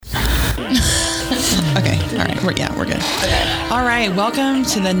Okay. All right. We're good. Okay. All right. Welcome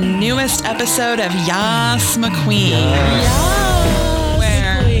to the newest episode of YASSS McQueen.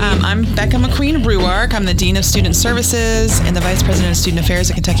 I'm Becca McQueen-Ruark. I'm the Dean of Student Services and the Vice President of Student Affairs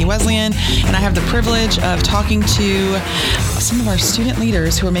at Kentucky Wesleyan. And I have the privilege of talking to some of our student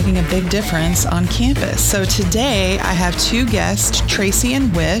leaders who are making a big difference on campus. So today I have two guests, Tracy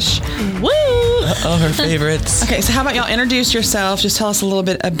and Wish. Woo! Oh, her favorites. Okay, so how about y'all introduce yourself? Just tell us a little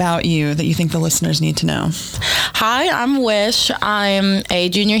bit about you that you think the listeners need to know. Hi, I'm Wish. I'm a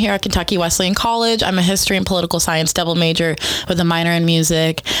junior here at Kentucky Wesleyan College. I'm a history and political science double major with a minor in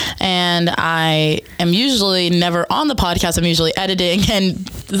music. And I am usually never on the podcast. I'm usually editing and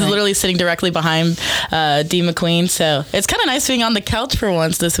literally sitting directly behind D. McQueen. So it's kind of nice being on the couch for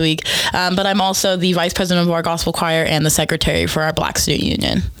once this week. But I'm also the vice president of our gospel choir and the secretary for our Black Student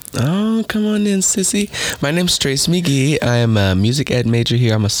Union. Oh, come on in, sissy. My name's Tracy McGee. I am a music ed major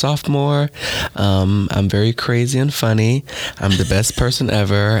here. I'm a sophomore. I'm very crazy and funny. I'm the best person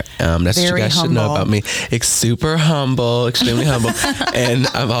ever. That's what you guys should know about me. It's super humble, extremely humble. And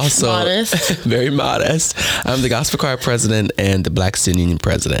I'm also modest. Very modest. I'm the gospel choir president and the Black Student Union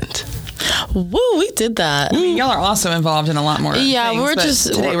president. Woo, we did that. I mean, y'all are also involved in a lot more things,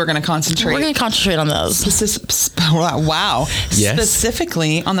 today we're going to concentrate. We're going to concentrate on those. Wow. Yes.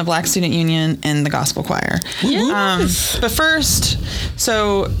 Specifically on the Black Student Union and the gospel choir. Yes. But first,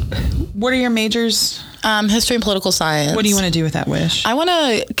 so what are your majors? History and political science. What do you want to do with that, Wish? I want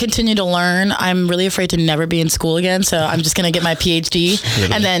to continue to learn. I'm really afraid to never be in school again, so I'm just going to get my PhD.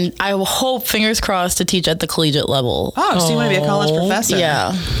 And then I will hope, fingers crossed, to teach at the collegiate level. Oh, so you want to be a college professor?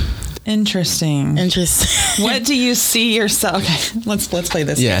 Yeah. Interesting. What do you see yourself? Okay, let's play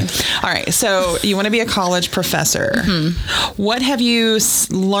this game. All right, so you want to be a college professor. Mm-hmm. What have you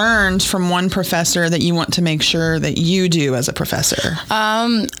learned from one professor that you want to make sure that you do as a professor?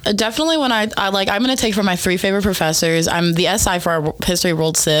 Definitely when I'm going to take from my three favorite professors. I'm the SI for our history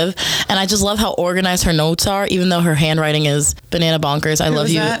world civ, and I just love how organized her notes are, even though her handwriting is banana bonkers. I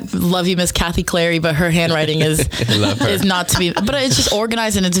love you, Miss Kathy Clary, but her handwriting is is not to be. But it's just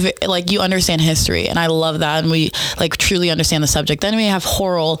organized and it's like you understand history, and I love that, and we like truly understand the subject. Then we have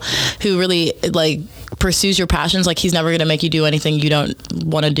Horrell, who really like pursues your passions. Like he's never going to make you do anything you don't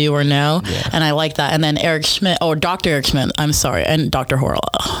want to do or know. Yeah. And I like that. And then Dr. Eric Schmidt, I'm sorry, and Dr. Horrell.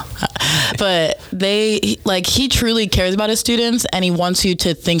 But he truly cares about his students, and he wants you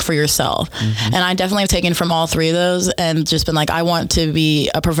to think for yourself. Mm-hmm. And I definitely have taken from all three of those and just been like, I want to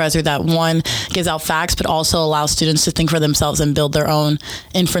be a professor that, one, gives out facts, but also allows students to think for themselves and build their own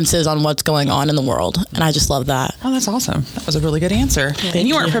inferences on what's going on in the world. And I just love that. Oh, that's awesome. That was a really good answer. And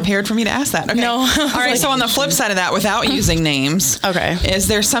you weren't prepared for me to ask that. Okay. No. All right. So on the flip side of that, without using names, okay, is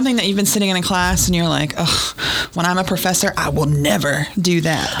there something that you've been sitting in a class and you're like, oh, when I'm a professor, I will never do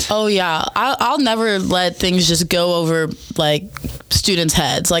that? Oh yeah, I'll never let things just go over like students'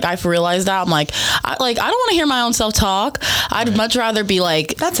 heads. Like I've realized that. I'm like, I don't want to hear my own self talk. I'd much rather be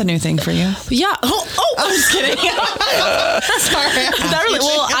like. That's a new thing for you. Yeah. I'm just kidding. Sorry.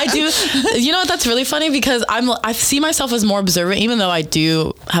 I do. You know what? That's really funny because I see myself as more observant, even though I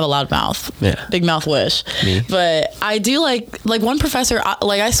do have a loud mouth. Yeah. Big mouth Wish. Me. But I do like one professor.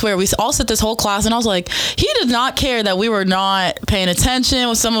 I swear we all sit this whole class and I was like, he did not care that we were not paying attention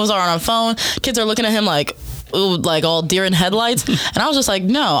when some of us are on our phone. Kids are looking at him like, ooh, like all deer in headlights. And I was just like,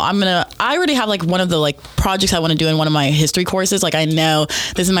 no, I already have like one of the like projects I want to do in one of my history courses. Like I know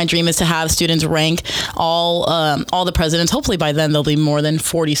this is my dream, is to have students rank all the presidents. Hopefully by then there'll be more than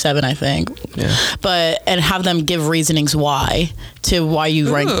 47, I think. Yeah. And have them give reasonings why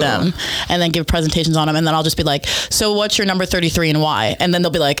you rank them, and then give presentations on them. And then I'll just be like, so what's your number 33 and why? And then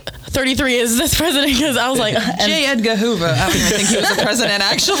they'll be like, 33 is this president, because I was like, J. Edgar Hoover. I don't even think he was a president,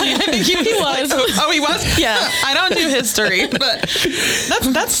 actually. I think he was. Oh, he was? Yeah. I don't do history, but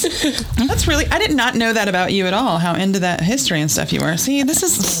that's really, I did not know that about you at all, how into that history and stuff you were. See, this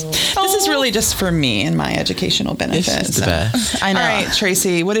is really just for me and my educational benefit. It's the best. I know. All right,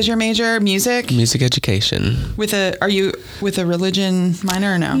 Tracy, what is your major? Music education. Are you with a religion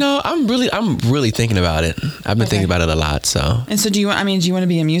minor or no? No, I'm really thinking about it. I've been thinking about it a lot. So. And so do you want to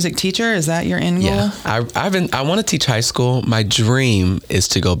be a music teacher? Is that your end goal? Yeah, I want to teach high school. My dream is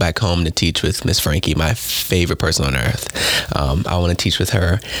to go back home to teach with Miss Frankie, my favorite person on earth. I want to teach with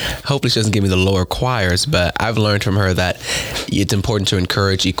her. Hopefully she doesn't give me the lower choirs, but I've learned from her that it's important to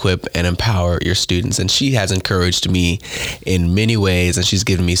encourage, equip, and empower your students. And she has encouraged me in many ways, and she's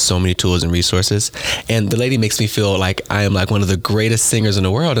given me so many tools and resources. And the lady makes me feel like I am like one of the greatest singers in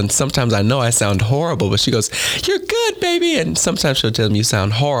the world. And sometimes I know I sound horrible, but she goes, "You're good, baby." And sometimes she'll tell me you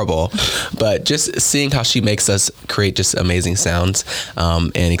sound horrible. But just seeing how she makes us create just amazing sounds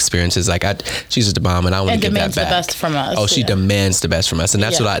and experiences, like she's just a bomb, and I want to give that back. And demands the best from us. Oh, she demands the best from us, and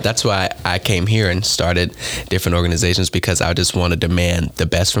that's why I came here and started different organizations, because I just want to demand the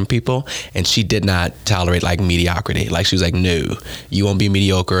best from people. And she did not tolerate like mediocrity. Like she was like, "No, you won't be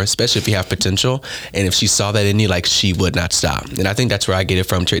mediocre, especially if you have potential." And if she saw that in you, like she would not stop. And I think that's where I get it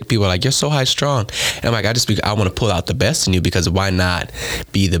from. People are like, "You're so high strung," and I'm like, I want to pull out the best in you, because why not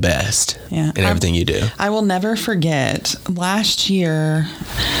be the best in everything you do? I will never forget last year.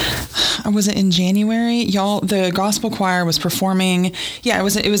 Was it in January? Y'all, the gospel choir was performing. Yeah, it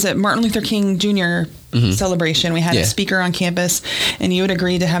was at Martin Luther King Jr. celebration. We had a speaker on campus, and you had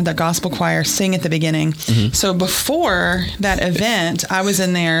agreed to have the gospel choir sing at the beginning. So before that event, I was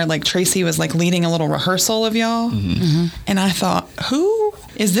in there, like Tracy was like leading a little rehearsal of y'all. And I thought, who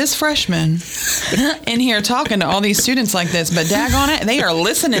is this freshman in here talking to all these students like this? But daggone it, they are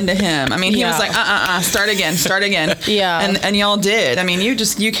listening to him. I mean, he was like, start again. Yeah. And y'all did. I mean,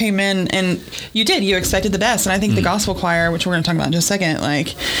 you came in and you expected the best. And I think the gospel choir, which we're going to talk about in just a second, like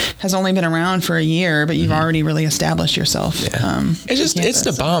has only been around for a year, but you've already really established yourself. It's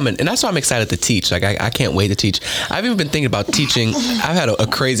the bomb. And that's why I'm excited to teach. Like, I can't wait to teach. I've even been thinking about teaching. I've had a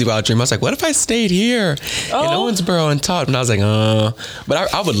crazy wild dream. I was like, what if I stayed here in Owensboro and taught? And I was like,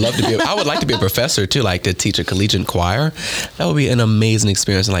 but I would love to be, I would like to be a professor too, like to teach a collegiate choir. That would be an amazing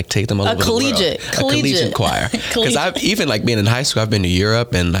experience, and like take them all over the world. A collegiate choir. Because I've even like being in high school, I've been to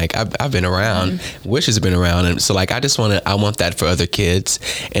Europe, and like I've been around. Wish has been around, and so like I want that for other kids,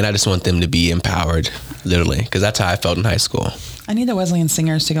 and I just want them to be empowered, literally, because that's how I felt in high school. I need the Wesleyan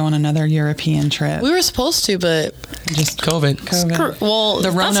singers to go on another European trip. We were supposed to, but just COVID. Well,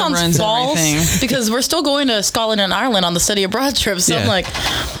 the Rona runs everything. Because we're still going to Scotland and Ireland on the study abroad trip. So I'm like,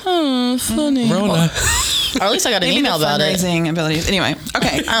 funny. Rona. Or at least I got an email about it. Fundraising abilities. Anyway,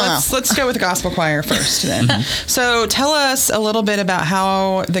 okay, let's go with the gospel choir first then. So tell us a little bit about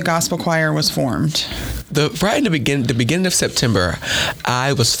how the gospel choir was formed. Right in the beginning of September,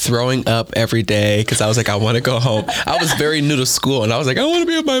 I was throwing up every day because I was like, I want to go home. I was very new to school, and I was like, I want to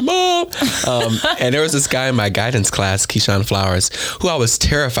be with my mom. And there was this guy in my guidance class, Keyshawn Flowers, who I was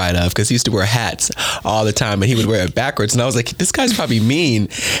terrified of because he used to wear hats all the time, and he would wear it backwards. And I was like, this guy's probably mean.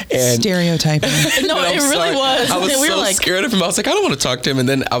 And stereotyping. No, it really was. I was so scared of him. I was like, I don't want to talk to him. And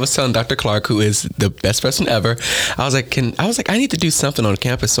then I was telling Dr. Clark, who is the best person ever, I was like, I need to do something on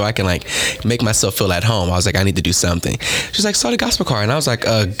campus so I can like make myself feel at home. I was like, I need to do something. She's like, start a gospel choir. And I was like,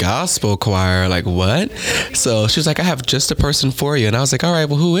 a gospel choir? Like, what? So she was like, I have just a person for you. And I was like, all right,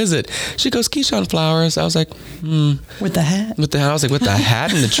 well, who is it? She goes, Keyshawn Flowers. I was like, With the hat? I was like, with the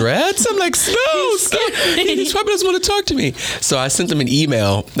hat and the dreads? I'm like, no, stop. He probably doesn't want to talk to me. So I sent him an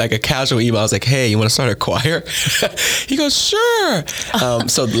email, like a casual email. I was like, hey, you want to start a choir? He goes, sure.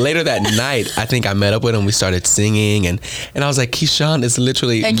 So later that night, I think I met up with him. We started singing, and I was like, Keyshawn is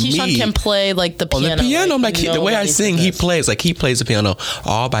literally and Keyshawn can play like the piano. On the piano, I'm like, the way I sing, he plays the piano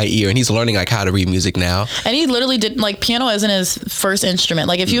all by ear, and he's learning like how to read music now. And he literally did, like, piano isn't his first instrument.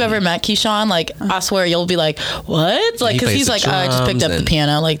 Like, if you ever met Keyshawn, like, I swear you'll be like, what? Like, because he's like, I just picked up the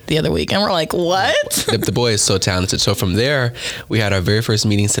piano like the other week, and we're like, what? The boy is so talented. So from there, we had our very first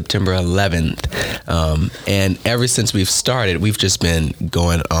meeting September 11th, and ever since we've started, we've just been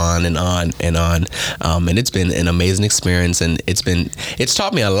going on and on and on, and it's been an amazing experience, and it's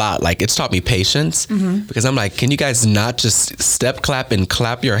taught me a lot. Like, it's taught me patience, because I'm like, can you guys not just step, clap, and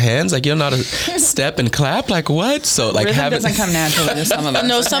clap your hands? Like, you don't know how to step and clap? Like, what? So like, rhythm doesn't come naturally to some of us.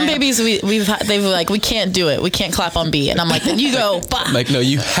 No, some babies they've like, we can't do it. We can't clap on beat, and I'm like, then you go. Bah. Like, no,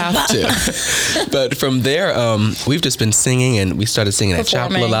 you have to. But from there, we've just been singing, and we started singing at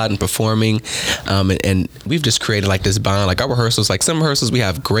chapel a lot and performing, and we've just created like this bond. Like, our rehearsals, like some rehearsals we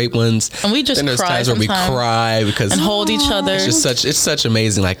have great ones, and we just then there's cry times where we cry because and hold each other. It's such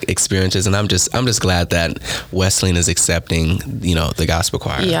amazing like experiences, and I'm just glad that Wesleyan is accepting, the gospel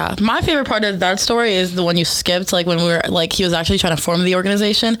choir. Yeah, my favorite part of that story is the one you skipped. Like, when we were like, he was actually trying to form the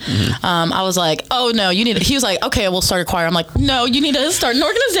organization. I was like, oh no, you need it. He was like, okay, we'll start a choir. I'm like, no, you need to start an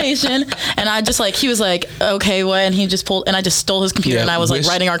organization. And I just like, he was like, okay, what? And he just pulled, and I just stole his computer, and I was like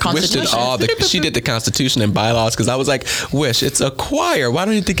writing our constitution. She did the constitution and bylaws, because I was like, Wish, it's a choir. Why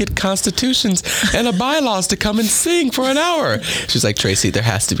do we need to get constitutions and a bylaws to come and sing for an hour? She's like, Tracy, there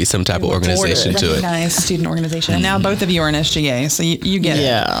has to be some type of organization to to it. Nice student organization. And now both of you are in SGA, so you get it.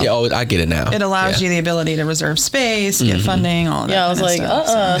 Yeah, I get it now. It allows you the ability to reserve space, get funding, all of that. Yeah, I was like,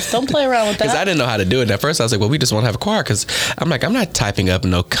 don't play around with that. Because I didn't know how to do it. And at first I was like, well, we just want to have a choir. Because I'm like, I'm not typing up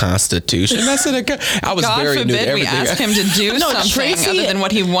no constitution. I was God very new to forbid we everything. ask him to do something other than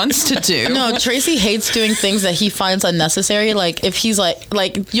what he wants to do. No, Tracy hates doing things that he finds unnecessary. Like if he's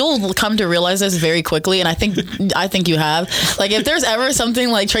like you'll come to realize this very quickly, and I think you have. Like if there's ever something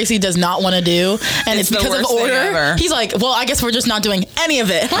like Tracy does not want to do, and it's because of order, he's like, well, I guess we're just not doing any of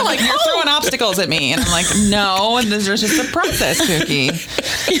it. I'm like, you're throwing obstacles at me, and I'm like, no, there's just a process, Cookie.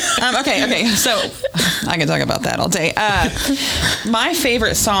 Okay, so I can talk about that all day. My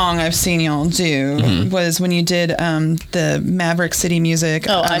favorite song I've seen y'all do was when you did the Maverick City Music.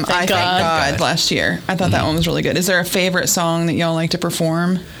 I Thank God last year. I thought that one was really good. Is there a favorite song that y'all like to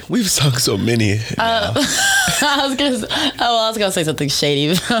perform? We've sung so many. I was gonna say something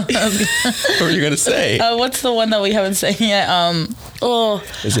shady. What were you gonna say? What's the one that we haven't sang yet?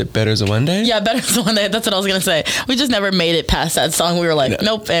 Is it Better As a One Day? Yeah, Better As a One Day. That's what I was gonna say. We just never made it past that song. We were like,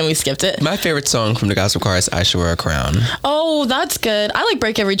 nope, and we skipped it. My favorite song from the Gospel Choir is I Should Wear a Crown. Oh, that's good. I like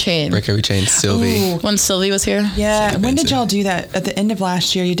Break Every Chain. Break Every Chain, Sylvie. Ooh. When Sylvie was here. Yeah. When did y'all do that? At the end of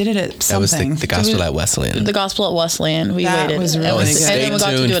last year? You did it at something. That was the Gospel at Wesleyan. The Gospel at Wesleyan. We that waited. Was really good. Stay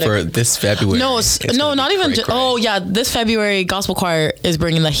tuned for this February. No, not even. This February Gospel Choir is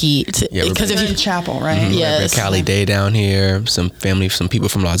bringing the heat. Because if you in chapel, right? Mm-hmm. Yes. Cali Day down here. Some people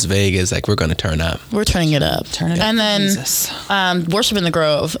from Las Vegas. Like we're going to turn up. We're turning it up. And then Jesus. Worship in the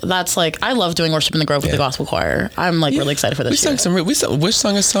Grove. That's like I love doing Worship in the Grove with the Gospel Choir. I'm like really excited for this. We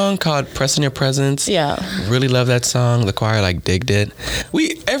sung a song called "Press in Your Presence." Yeah. Really love that song. The choir like digged it.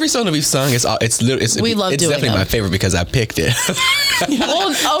 Every song that we've sung it's definitely my favorite because I picked it.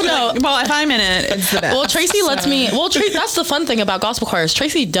 Well, well, if I'm in it, it's the best. Well, Tracy lets me. Well, that's the fun thing about gospel choirs.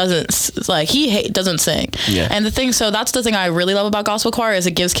 Tracy doesn't doesn't sing. Yeah. And so that's the thing I really love about gospel choir is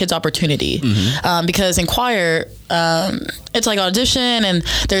it gives kids opportunity. Because in choir, it's like audition and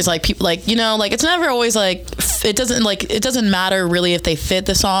there's like people like it's never always like it doesn't matter really if they fit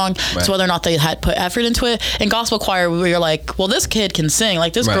the song. Right. It's whether or not they had put effort into it. In gospel choir, we are like, well, this kid can sing.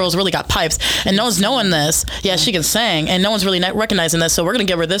 Like this girl's really got pipes, and no one's knowing this. Yeah, she can sing, and no one's really recognizing this. So we're gonna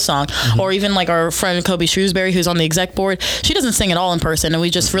give her this song. Or even like our friend Kobe Shrewsbury, who's on the exec board, she doesn't sing at all in person, and we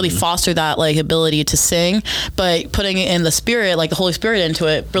just really foster that like ability to sing, but putting it in the spirit, like the Holy Spirit into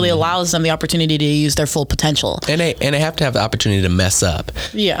it, really allows them the opportunity to use their full potential. And they have to have the opportunity to mess up.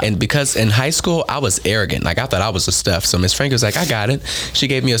 Yeah. And because in high school I was arrogant, like I thought I was the stuff. So Miss Frank was like, I got it. She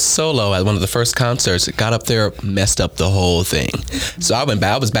gave me a solo at one of the first concerts. Got up there, messed up the whole thing. So I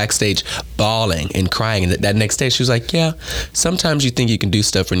was backstage bawling and crying. And that next day she was like, yeah, sometimes you think you can do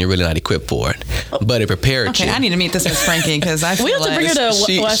stuff when you're really not equipped for it, but it prepared you. I need to meet this Miss Frankie because I feel we have to bring her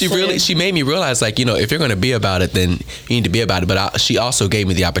to she made me realize like if you're going to be about it, then you need to be about it. But she also gave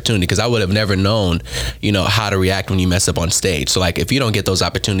me the opportunity because I would have never known how to react when you mess up on stage. So like if you don't get those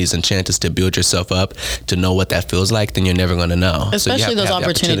opportunities and chances to build yourself up to know what that feels like, then you're never going to know. Especially those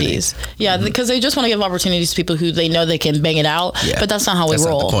opportunities. Yeah, because they just want to give opportunities to people who they know they can bang it out. Yeah. But that's not how we roll. That's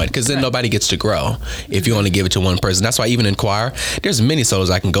not the point, because then nobody gets to grow if you only give it to one person. That's why even in choir, there's many solos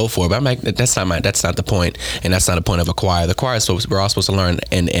I can go for, but I'm like, that's not the point, and that's not the point of a choir. The choir is we're all supposed to learn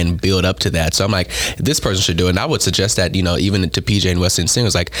and build up to that. So I'm like, this person should do it. And I would suggest that even to PJ and Wesleyan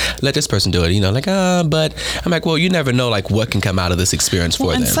singers, like let this person do it. But I'm like, well, you never know like what can come out of this experience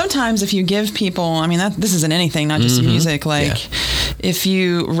for them. And sometimes if you give people, this isn't anything, not just music. Like if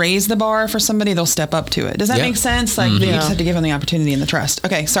you raise the bar for somebody, they'll step up to it. Does that make sense? Like you just have to give them the opportunity and the trust.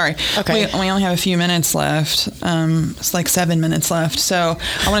 Okay, sorry. Okay. We only have a few minutes left. It's like 7 minutes left. So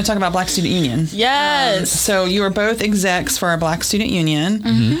I want to talk about Black Student Union. Yes. So you are both execs for our Black Student Union.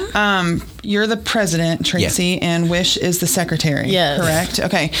 You're the president, Tracy, and Wish is the secretary. Yes. Correct?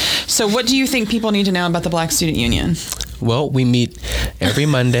 Okay. So what do you think people need to know about the Black Student Union? Well, we meet every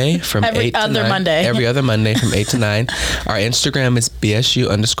Monday from 8 to 9. Every other Monday from 8 to 9. Our Instagram is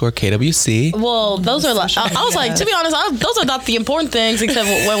BSU_KWC. Well, those are like, I was like, to be honest, those are not the important things, except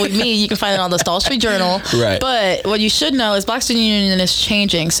when we meet, you can find it on the Stall Street Journal. Right. But what you should know is Black Student Union is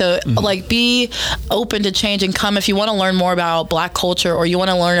changing. So like be open to change and come if you want to learn more about Black culture, or you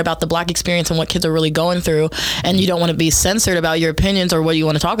want to learn about the Black experience and what kids are really going through, and you don't want to be censored about your opinions or what you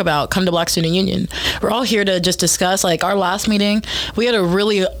want to talk about, come to Black Student Union. We're all here to just discuss, like our last meeting, we had a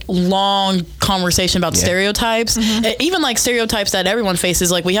really long conversation about stereotypes, even like stereotypes that everyone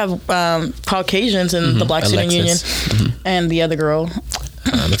faces. Like we have Caucasians in the Black Student Union, and the other girl.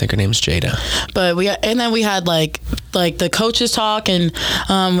 I think her name's Jada. But we had like like the coaches talk, and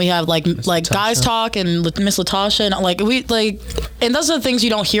we have like guys talk, and Miss Latasha, and like we like, and those are the things you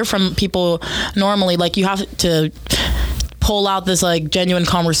don't hear from people normally. Like you have to pull out this like genuine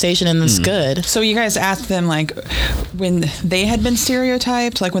conversation, and it's good. So you guys asked them like when they had been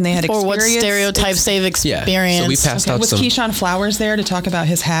stereotyped, like when they had experienced, or what stereotypes they've experienced. So we passed out was some. Keyshawn Flowers there to talk about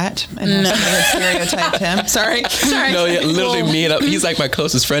his hat and how they had stereotyped him? Sorry. No, yeah, literally me and he's like my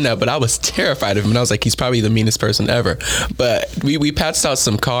closest friend now, but I was terrified of him, and I was like, he's probably the meanest person ever. But we passed out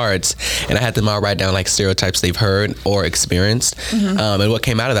some cards, and I had them all write down like stereotypes they've heard or experienced, and what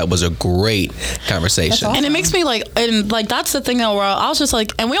came out of that was a great conversation. Awesome. And it makes me like, and like that's the thing that where I was just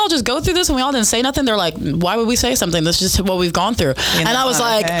like, and we all just go through this and we all didn't say nothing. They're like, why would we say something? That's just what we've gone through. And I was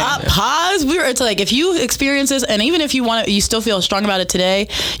like, pause. It's like, if you experience this, and even if you still feel strong about it today,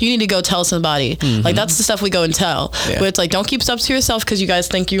 you need to go tell somebody. Like that's the stuff we go and tell. But it's like, don't keep stuff to yourself because you guys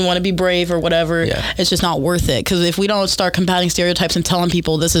think you want to be brave or whatever. It's just not worth it. Because if we don't start combating stereotypes and telling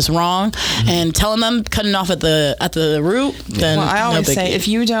people this is wrong, and telling them, cutting off at the root, then I always say, if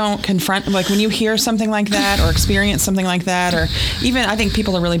you don't confront, like when you hear something like that or experience something like that, or even I think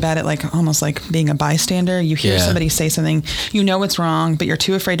people are really bad at like almost like being a bystander. You hear somebody say something, you know it's wrong, but you're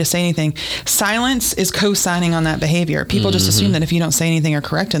too afraid to say anything. Silence is co-signing on that behavior. People just assume that if you don't say anything or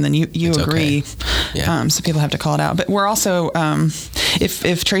correct them, then you agree. Okay. So people have to call it out. But we're also,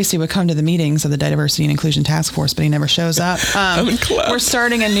 if Tracy would come to the meetings of the Diversity and Inclusion Task Force, but he never shows up, we're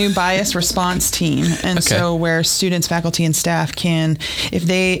starting a new bias response team. And so where students, faculty, and staff can, if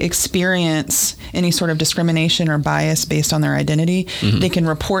they experience any sort of discrimination or bias based on their identity, they can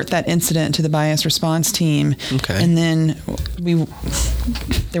report that incident to the bias response team, and then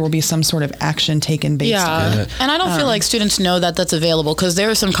there will be some sort of action taken based on it. And I don't feel like students know that that's available, because there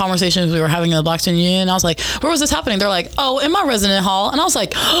were some conversations we were having in the Black Student Union, and I was like, where was this happening? They're like, oh, in my resident hall. And I was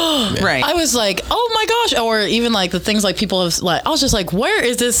like, right. I was like, oh my gosh. Or even like the things like people have, like, I was just like, where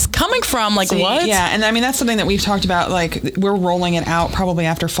is this coming from? Like, what? Yeah, and I mean, that's something that we've talked about. Like, we're rolling it out probably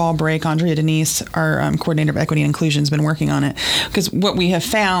after fall break. Andrea Denise, our coordinator of equity and inclusion, has been working on it, because what we have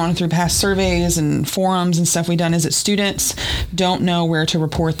found through past surveys and forums and stuff we've done is that students don't know where to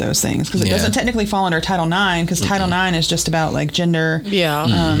report those things, because it doesn't technically fall under Title IX, because Title IX is just about like gender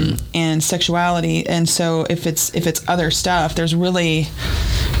and sexuality. And so if it's other stuff, there's really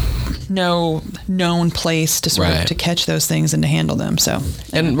no known place to sort of to catch those things and to handle them. So,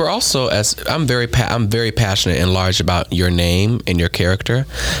 and we're also, I'm very passionate and large about your name and your character.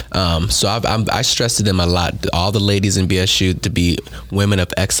 So I stress to them a lot, all the ladies in BSU, to be women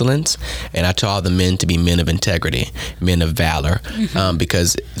of excellence, and I tell all the men to be men of integrity, men of valor,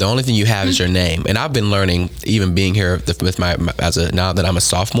 because the only thing you have is your name. And I've been learning, even being here with now that I'm a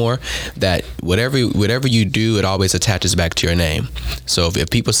sophomore, that whatever you do, it always attaches back to your name. So if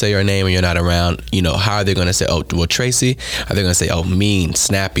people say your name and you're not around, how are they going to say, oh, well, Tracy? Are they going to say, oh, mean,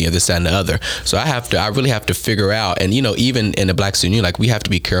 snappy, or this, that, and the other? So I really have to figure out, and even in the Black Student Union, like, we have to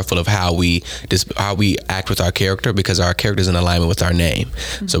be careful of how we act with our character, because our character is in alignment with our name.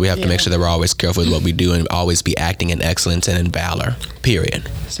 So we have to make sure that we're always careful with what we do and always be acting in excellence and in valor. Period.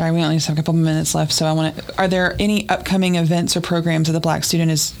 Sorry, we only just have a couple of minutes left, so are there any upcoming events or programs that the Black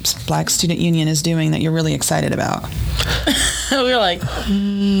Student Union is doing that you're really excited about? We're like,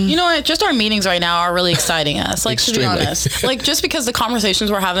 what? Just our meetings right now are really exciting us. Like, to be honest, like, just because the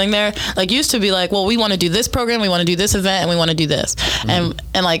conversations we're having there, like, used to be like, well, we want to do this program, we want to do this event, and we want to do this, and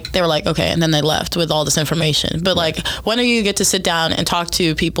like, they were like, okay, and then they left with all this information. But like, when do you get to sit down and talk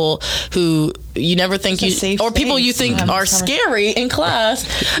to people who you never think people you think are scary in class?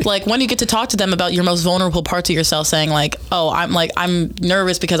 Like, when you get to talk to them about your most vulnerable parts of yourself, saying like, oh, I'm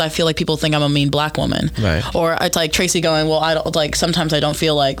nervous because I feel like people think I'm a mean Black woman, right? Or it's like Tracy going, well, I don't, like, sometimes I don't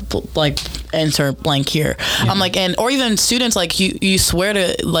feel like enter blank here. I'm like, or even students, like, you swear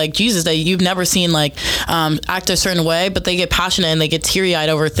to like Jesus that you've never seen like act a certain way, but they get passionate and they get teary-eyed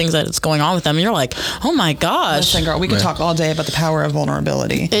over things that's going on with them, and you're like, oh my gosh. Listen, girl, we could talk all day about the power of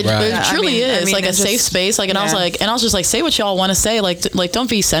vulnerability. It truly is like a safe space. Like, and I was just like, say what y'all want to say. Like don't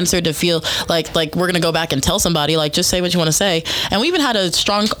be censored to feel like we're gonna go back and tell somebody. Like, just say what you want to say. And we even had a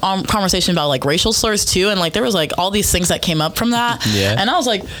strong conversation about like racial slurs too, and like there was like all these things that came up from that. And I was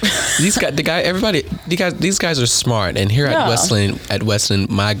like, these guys are smart, and here at Wesleyan,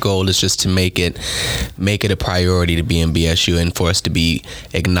 my goal is just to make it a priority to be in BSU and for us to be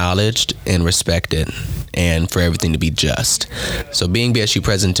acknowledged and respected and for everything to be just. So being BSU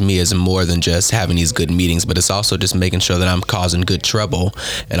president to me is more than just having these good meetings, but it's also just making sure that I'm causing good trouble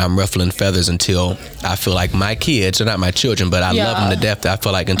and I'm ruffling feathers until I feel like my kids, they're not my children, but I love them to death. I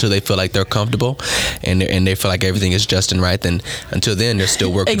feel like until they feel like they're comfortable and they feel like everything is just and right, then until then there's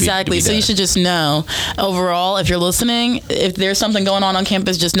still work exactly. to be so done. You should just know, overall, if you're listening, if there's something going on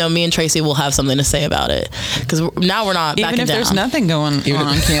campus, just know me and Tracy will have something to say about it. Because now we're not even backing if down. there's nothing going on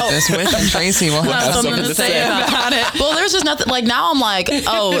campus, with and Tracy will have something to say about it. Well, there's just nothing. Like now, I'm like,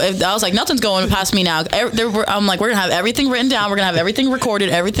 I was like, nothing's going past me now. I'm like, we're gonna have everything written down. We're gonna have everything recorded,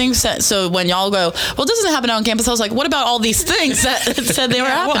 everything set. So when y'all go, well, this isn't happening on campus. I was like, what about all these things that said they were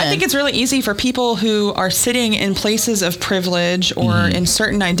happening? Well, I think it's really easy for people who are sitting in places of privilege or in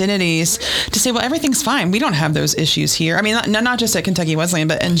certain identities to say, well, everything's fine. We don't have those issues here. I mean, not just at Kentucky Wesleyan,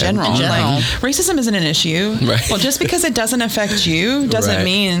 but in general. Like, racism isn't an issue. Right. Well, just because it doesn't affect you doesn't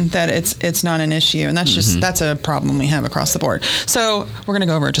mean that it's not an issue. And that's just, that's a problem we have across the board. So we're going to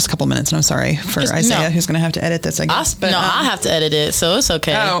go over it just a couple minutes. And I'm sorry for Isaiah, who's going to have to edit this, I guess. I have to edit it, so it's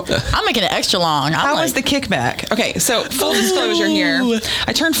okay. I'm making it extra long. How was the kickback? Okay, so full disclosure here.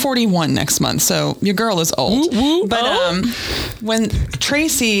 I turned 41 next month, so your girl is old. But when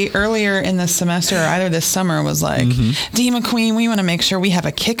Tracy earlier in the semester, or either this summer, was like, D. McQueen, we want to make sure we have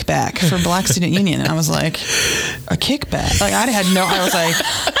a kickback for Black Student Union. And I was like, a kickback? Like, I was like,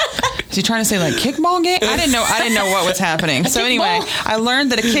 is he trying to say like kickball game? I didn't know what was happening. So anyway, I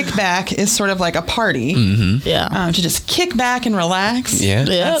learned that a kickback is sort of like a party. To just kick back and relax. Yeah.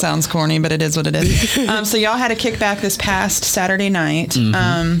 That sounds corny, but it is what it is. So y'all had a kickback this past Saturday night.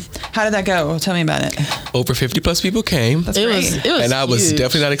 How did that go? Tell me about it. Over 50 plus people came. That's great. It was and I was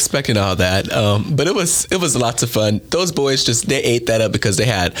definitely not expecting all that. But it was lots of fun. Those boys they ate that up because they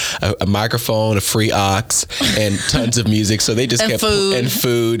had a microphone, a free aux, and tons of music. So they just kept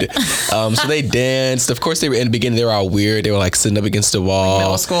food. So they danced. Of course, they were in the beginning. They were all weird. They were like sitting up against the wall.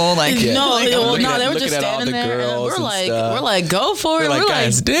 Middle school, they were just standing there. And we're like, go for it. We're like,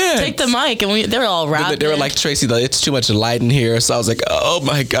 guys, dance. Take the mic, and they were all rapping. They were like, Tracy, it's too much light in here. So I was like, oh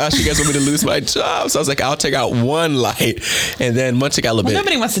my gosh, you guys want me to lose my job? So I was like, I'll take out one light, and then once it got a little bit,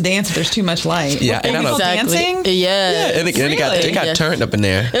 nobody wants to dance if there's too much light. Yeah, and people dancing. Yeah, and it got turned up in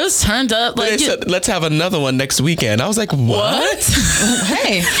there. It was turned up. Like, they said, let's have another one next weekend. I was like, what?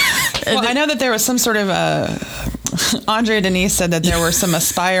 Hey. Well, I know that there was some sort of Andrea Denise said that there were some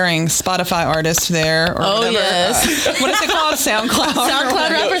aspiring Spotify artists there. Or whatever. Yes. What is it called? SoundCloud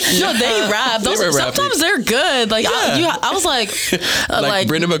rappers? No, they rap. Sometimes they're good. Like I was like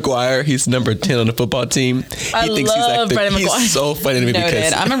Brendan McGuire. He's number 10 on the football team. He's so funny to me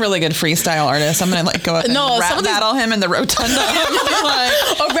because I'm a really good freestyle artist. I'm gonna go up and rap battle him in the rotunda.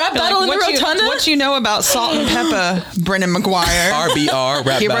 Rap battle in the rotunda. What you know about Salt and Pepper, Brendan McGuire? RBR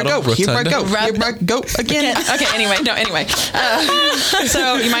rap battle. Here I go again. Okay. Anyway.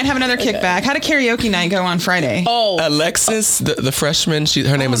 So you might have another kickback. How did karaoke night go on Friday? Alexis, the freshman,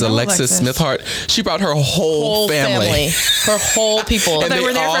 her name is Alexis Smithhart. She brought her whole family. Her whole people. And they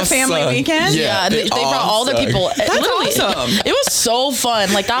were there for family weekend? Yeah, they brought all the people. That's awesome. It was so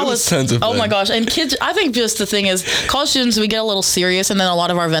fun. Like that was tons of fun. Oh my gosh. And kids, I think just the thing is, college students, we get a little serious, and then a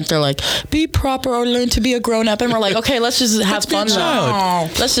lot of our events, they're like, be proper or learn to be a grown up. And we're like, okay, let's just have fun now.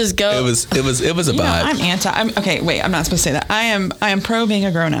 Let's just go. It was a vibe. Okay, wait, I'm not supposed to say that. I am pro being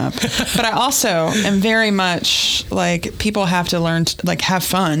a grown up, but I also am very much like people have to learn to have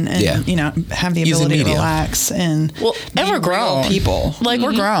fun and have the ability to relax and we're grown people. Like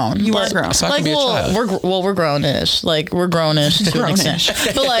we're grown. You are grown. So I can be a child. We're grownish. Like we're grownish to an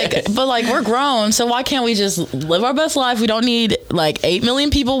extent. But we're grown. So why can't we just live our best life? We don't need 8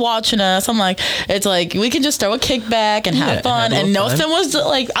 million people watching us. I'm like, it's like we can just throw a kickback and have fun. And nothing was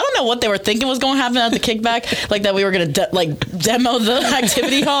I don't know what they were thinking was going to happen at the kickback. That we were going to demo the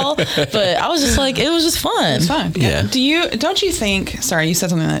activity hall, but I was just like, it was just fun. It's fun. Yeah. Don't you think, sorry, you said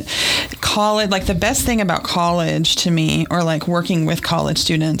something that college, the best thing about college to me, or working with college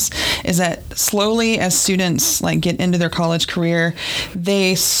students, is that slowly as students get into their college career,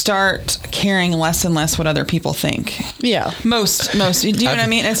 they start caring less and less what other people think. Yeah. Most, do you know what I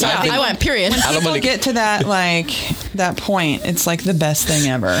mean? It's I went, period. When people get to that, that point, it's the best thing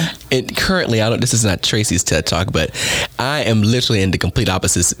ever. Currently, this is not Tracy's TED Talk, but I am literally in the complete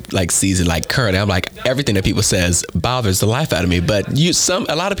opposite season. Currently, I'm everything that people says bothers the life out of me. But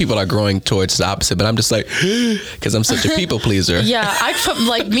a lot of people are growing went towards the opposite, but I'm just like, because I'm such a people pleaser. Yeah,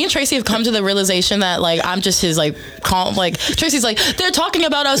 me and Tracy have come to the realization that like I'm just his like calm. Like Tracy's like, they're talking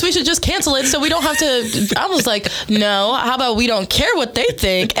about us, we should just cancel it so we don't have to. I was like, no, how about we don't care what they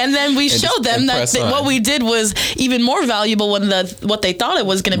think, and then we show them that what we did was even more valuable than what they thought it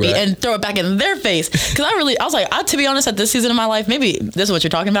was going to be, and throw it back in their face. Because I was like, to be honest, at this season of my life, maybe this is what you're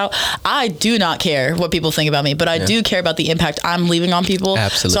talking about, I do not care what people think about me, but I do care about the impact I'm leaving on people.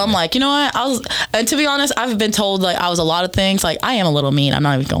 Absolutely. So I'm like, you know what, and to be honest, I've been told like I was a lot of things. Like I am a little mean, I'm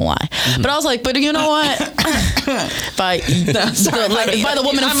not even gonna lie. But I was like, but you know what, by the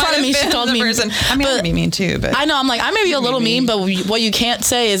woman in front of me, she called me. I mean, I be mean too, but I know, I'm like, I may be a little mean, but what you can't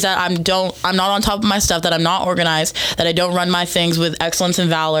say is that I'm not on top of my stuff, that I'm not organized, that I don't run my things with excellence and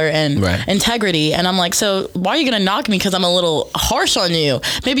valor and integrity. And I'm like, so why are you gonna knock me because I'm a little harsh on you?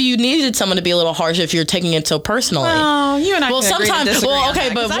 Maybe you needed someone to be a little harsh if you're taking it so personally. Well, you and I can agree to disagree on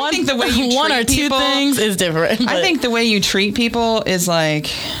that, but I think the way you one or two people, things is different. I think the way you treat people is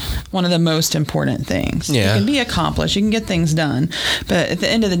like one of the most important things. Yeah. You can be accomplished, you can get things done, but at the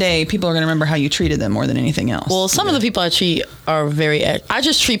end of the day, people are going to remember how you treated them more than anything else. Well, some of the people I treat are I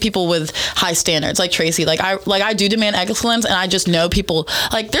just treat people with high standards, like Tracy. Like I do demand excellence, and I just know people.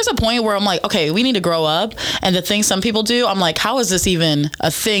 Like there's a point where I'm like, okay, we need to grow up, and the things some people do, I'm like, how is this even a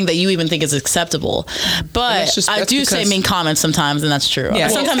thing that you even think is acceptable? But I do say mean comments sometimes, and that's true. Yeah.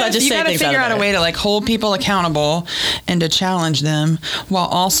 Sometimes I just say things. You got to figure out a way to like hold people accountable and to challenge them while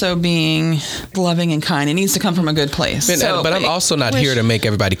also being loving and kind. It needs to come from a good place. But I'm also not here to make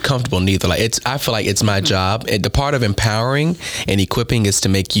everybody comfortable neither. Like I feel like it's my job. The part of empowering and equipping is to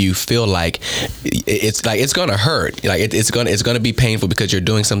make you feel like it's going to hurt. Like it's going to be painful because you're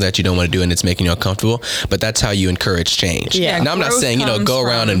doing something that you don't want to do and it's making you uncomfortable. But that's how you encourage change. Yeah. Now I'm not saying go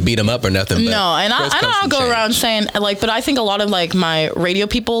around and beat them up or nothing. No, and I don't go around saying like. But I think a lot of like my radio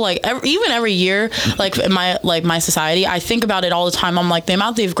people, like even every year, like in my society, I think about it all the time. I'm like, the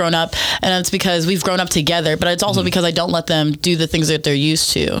amount they've grown up, and it's because we've grown up together, but it's also because I don't let them do the things that they're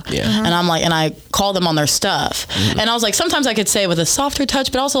used to. Yeah. And I'm like, and I call them on their stuff. And I was like, sometimes I could say it with a softer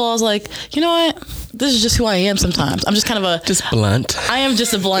touch, but also I was like, you know what? This is just who I am sometimes. I'm just kind of just blunt. I am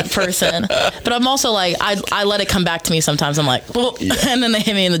just a blunt person. But I'm also like, I let it come back to me sometimes. I'm like, well, and then they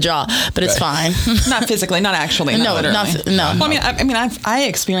hit me in the jaw, but it's fine. Not physically, not actually. No. Well, I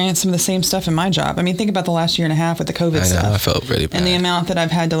experienced some of the same stuff in my job. I mean, think about the last year and a half with the COVID stuff. I felt really bad. And the amount that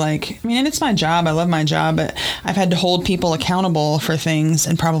I've had to and it's my job. I love my job, but I've had to hold people accountable for things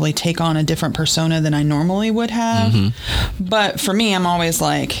and probably take on a different persona than I normally would have. But for me, I'm always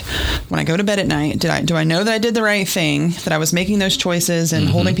like, when I go to bed at night, do I know that I did the right thing, that I was making those choices and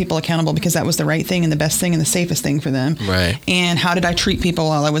holding people accountable because that was the right thing and the best thing and the safest thing for them. Right. And how did I treat people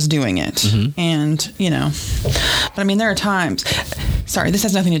while I was doing it? And, but I mean, there are times, sorry, this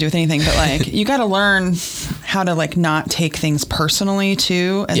has nothing to do with anything, but like, you got to learn how to like not take things personally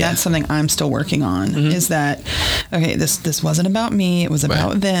too. And that's something I'm still working on is that, okay, this wasn't about me. It was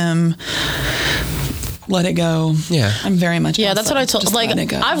about them. Let it go. Yeah. I'm very much. Yeah, that's what I told. Like,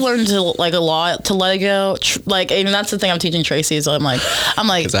 I've learned to like a lot to let it go. Like, and that's the thing I'm teaching Tracy. So I'm like,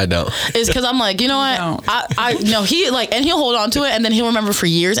 because I don't. Is because I'm like, you know what? I no, he like, and he'll hold on to it, and then he'll remember for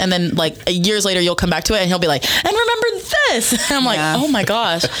years, and then like years later, you'll come back to it, and he'll be like, and remember this. And I'm like, oh my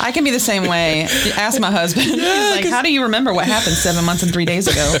gosh. I can be the same way. Ask my husband. He's like, how do you remember what happened 7 months and 3 days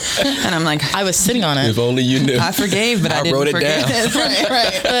ago? And I'm like, I was sitting on it. If only you knew. I forgave, but I didn't wrote it forget. down.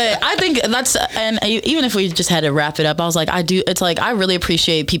 Right. But I think that's, and even if we just had to wrap it up, I was like, it's like, I really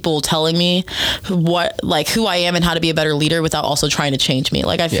appreciate people telling me who I am and how to be a better leader without also trying to change me.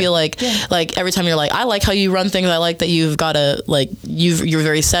 Like, I feel like every time you're like, I like how you run things. I like that you've got to you're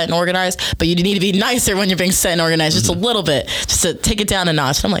very set and organized, but you need to be nicer when you're being set and organized, just a little bit, just to take it down a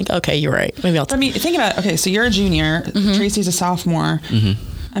notch. And I'm like, okay, you're right. Maybe I'll think about it. Okay, so you're a junior, Tracy's a sophomore.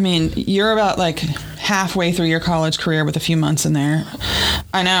 I mean, you're about like halfway through your college career with a few months in there.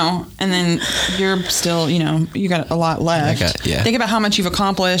 I know. And then you're still, you got a lot left. Think about how much you've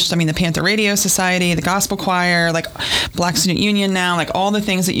accomplished. I mean, the Panther Radio Society, the Gospel Choir, like Black Student Union now, like all the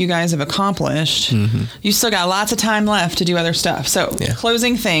things that you guys have accomplished. You still got lots of time left to do other stuff. So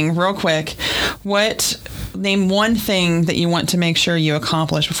closing thing, real quick, name one thing that you want to make sure you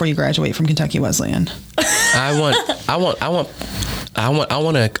accomplish before you graduate from Kentucky Wesleyan. I want to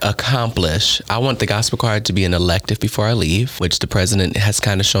accomplish. I want the Gospel Choir to be an elective before I leave, which the president has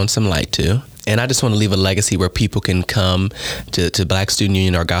kind of shown some light to. And I just want to leave a legacy where people can come to Black Student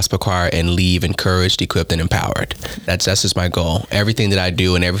Union or Gospel Choir and leave encouraged, equipped, and empowered. That's just my goal. Everything that I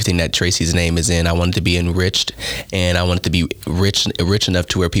do and everything that Tracy's name is in, I want it to be enriched, and I want it to be rich enough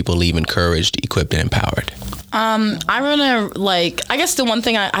to where people leave encouraged, equipped, and empowered. I'm gonna I guess the one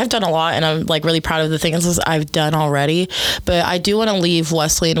thing I've done a lot, and I'm like really proud of the things I've done already, but I do want to leave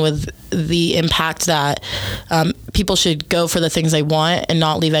Wesleyan with the impact that people should go for the things they want and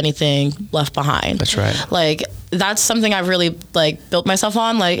not leave anything left behind. That's right. Like, that's something I've really built myself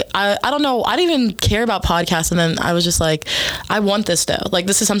on. Like, I don't know, I didn't even care about podcasts, and then I was just like, I want this though. Like,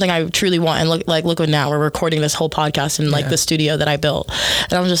 this is something I truly want. And look what now we're recording this whole podcast in the studio that I built,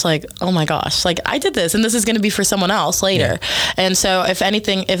 and I'm just like, oh my gosh, like I did this, and this is going to be for someone else later. And so if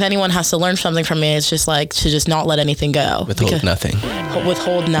anyone has to learn something from me, it's just like to just not let anything go. Withhold nothing.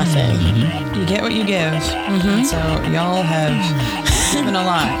 Withhold nothing. Mm-hmm. You get what you give. Mm-hmm. So y'all have given a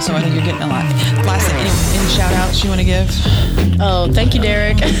lot. So I think you're getting a lot. Last thing, any shout outs you want to give? Oh, thank you,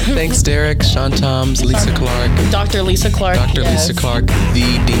 Derek. Thanks, Derek, Sean Toms, Lisa Clark. Dr. Lisa Clark. Lisa Clark,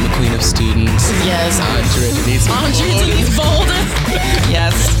 the Dean McQueen of Students. Yes. Andrea Denise Bolden.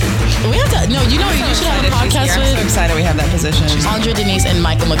 Yes. We have to, no, you should have a podcast with. I'm so excited we have that position. Andrea Denise and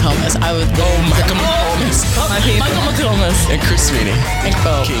Michael McComas. Michael McComas. Michael McComas. And Chris Sweeney. And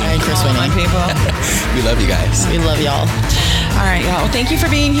Chris Sweeney. My people. We love you guys. We love y'all. All right, y'all. Well, thank you for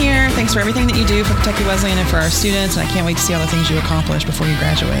being here. Thanks for everything that you do for Kentucky Wesleyan and for our students. And I can't wait to see all the things you accomplish before you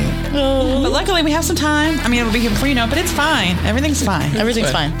graduate. Oh. But luckily, we have some time. I mean, it'll be before you know, but it's fine. Everything's fine.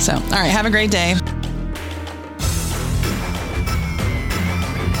 Everything's fine. So, all right. Have a great day.